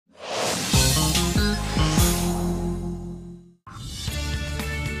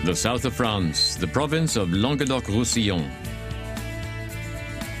The south of France, the province of Languedoc-Roussillon.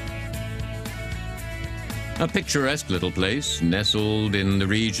 A picturesque little place, nestled in the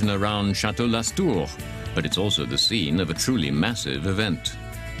region around Château-Lastour, but it's also the scene of a truly massive event.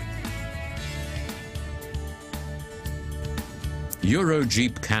 Euro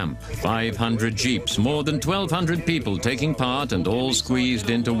Jeep Camp, 500 Jeeps, more than 1,200 people taking part and all squeezed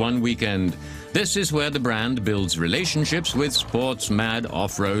into one weekend. This is where the brand builds relationships with sports-mad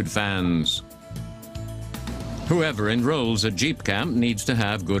off-road fans. Whoever enrolls at Jeep Camp needs to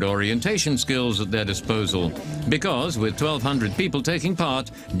have good orientation skills at their disposal, because with 1,200 people taking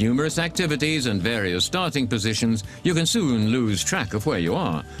part, numerous activities and various starting positions, you can soon lose track of where you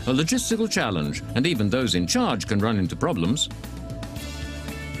are. A logistical challenge, and even those in charge can run into problems.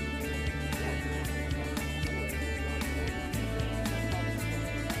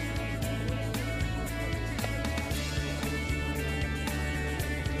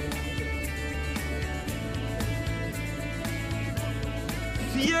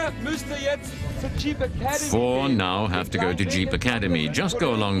 Four now have to go to Jeep Academy. Just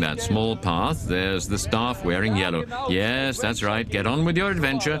go along that small path. There's the staff wearing yellow. Yes, that's right. Get on with your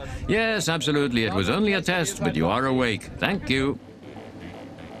adventure. Yes, absolutely. It was only a test, but you are awake. Thank you.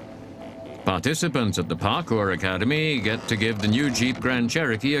 Participants at the Parkour Academy get to give the new Jeep Grand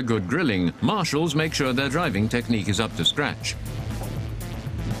Cherokee a good grilling. Marshals make sure their driving technique is up to scratch.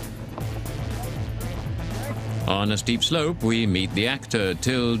 On a steep slope, we meet the actor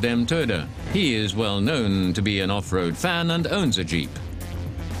Till Demtöder. He is well known to be an off-road fan and owns a Jeep.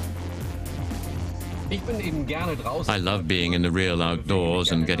 I love being in the real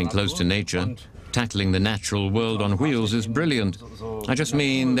outdoors and getting close to nature. Tackling the natural world on wheels is brilliant. I just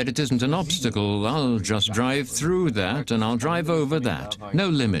mean that it isn't an obstacle. I'll just drive through that and I'll drive over that. No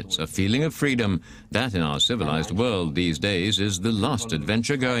limits, a feeling of freedom. That in our civilized world these days is the last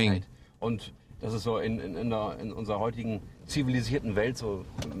adventure going. Das ist so in unserer heutigen zivilisierten Welt so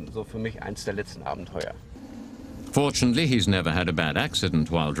für mich eins der letzten Abenteuer. Fortunately, he's never had a bad accident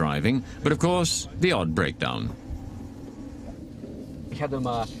while driving, but of course, the odd breakdown.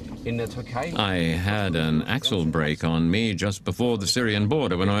 I had an axle brake on me just before the Syrian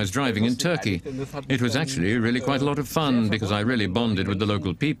border when I was driving in Turkey. It was actually really quite a lot of fun because I really bonded with the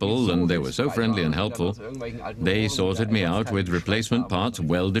local people and they were so friendly and helpful. They sorted me out with replacement parts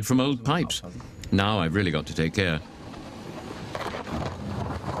welded from old pipes. Now I've really got to take care.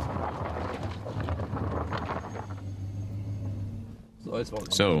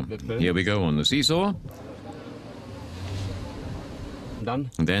 So, here we go on the seesaw.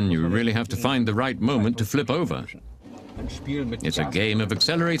 Then you really have to find the right moment to flip over. It's a game of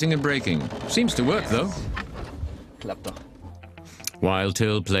accelerating and braking. Seems to work, though. While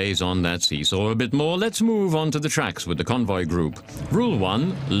Till plays on that seesaw a bit more, let's move on to the tracks with the convoy group. Rule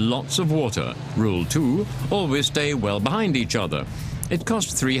 1, lots of water. Rule 2, always stay well behind each other. It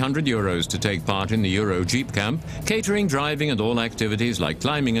costs 300 euros to take part in the Euro Jeep Camp. Catering, driving and all activities like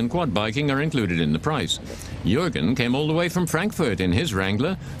climbing and quad biking are included in the price. Jürgen came all the way from Frankfurt in his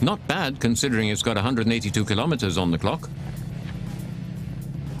Wrangler. Not bad considering it's got 182 kilometers on the clock.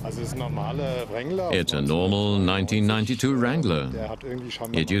 It's a normal 1992 Wrangler.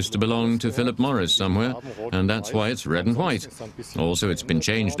 It used to belong to Philip Morris somewhere, and that's why it's red and white. Also, it's been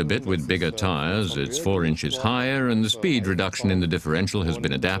changed a bit with bigger tires. It's 4 inches higher, and the speed reduction in the differential has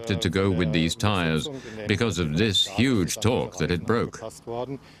been adapted to go with these tires because of this huge torque that it broke.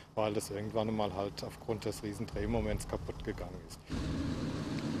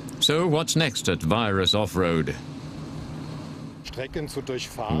 So what's next at Virus Off-Road?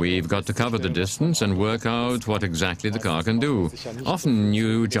 We've got to cover the distance and work out what exactly the car can do. Often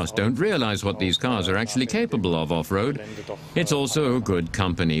you just don't realize what these cars are actually capable of off-road. It's also good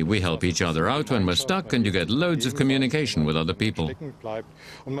company. We help each other out when we're stuck and you get loads of communication with other people.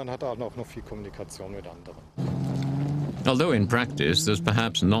 Although in practice there's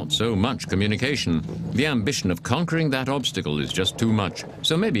perhaps not so much communication. The ambition of conquering that obstacle is just too much.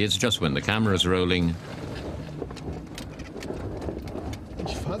 So maybe it's just when the camera's rolling.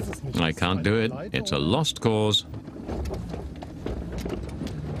 I can't do it. It's a lost cause.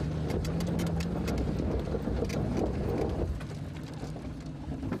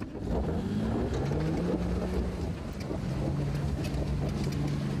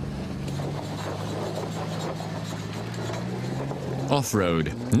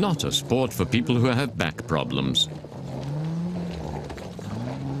 Off-road, not a sport for people who have back problems.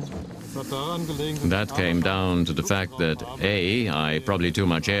 That came down to the fact that A, I probably too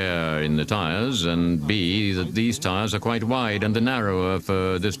much air in the tires, and B, that these tires are quite wide and the narrower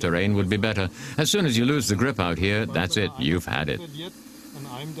for this terrain would be better. As soon as you lose the grip out here, that's it, you've had it.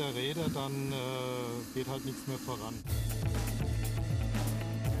 an einem der Räder, dann geht halt nichts mehr voran.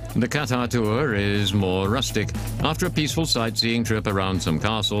 The Qatar tour is more rustic. After a peaceful sightseeing trip around some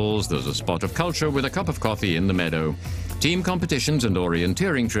castles, there's a spot of culture with a cup of coffee in the meadow. Team competitions and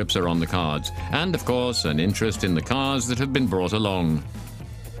orienteering trips are on the cards. And, of course, an interest in the cars that have been brought along.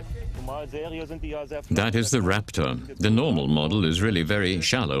 That is the Raptor. The normal model is really very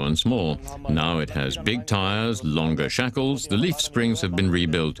shallow and small. Now it has big tires, longer shackles, the leaf springs have been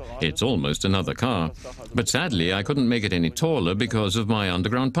rebuilt. It's almost another car. But sadly, I couldn't make it any taller because of my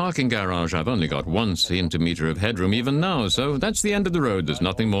underground parking garage. I've only got 1 centimeter of headroom even now, so that's the end of the road. There's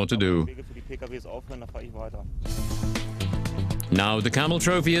nothing more to do. Now the Camel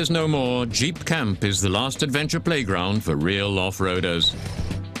Trophy is no more. Jeep Camp is the last adventure playground for real off-roaders.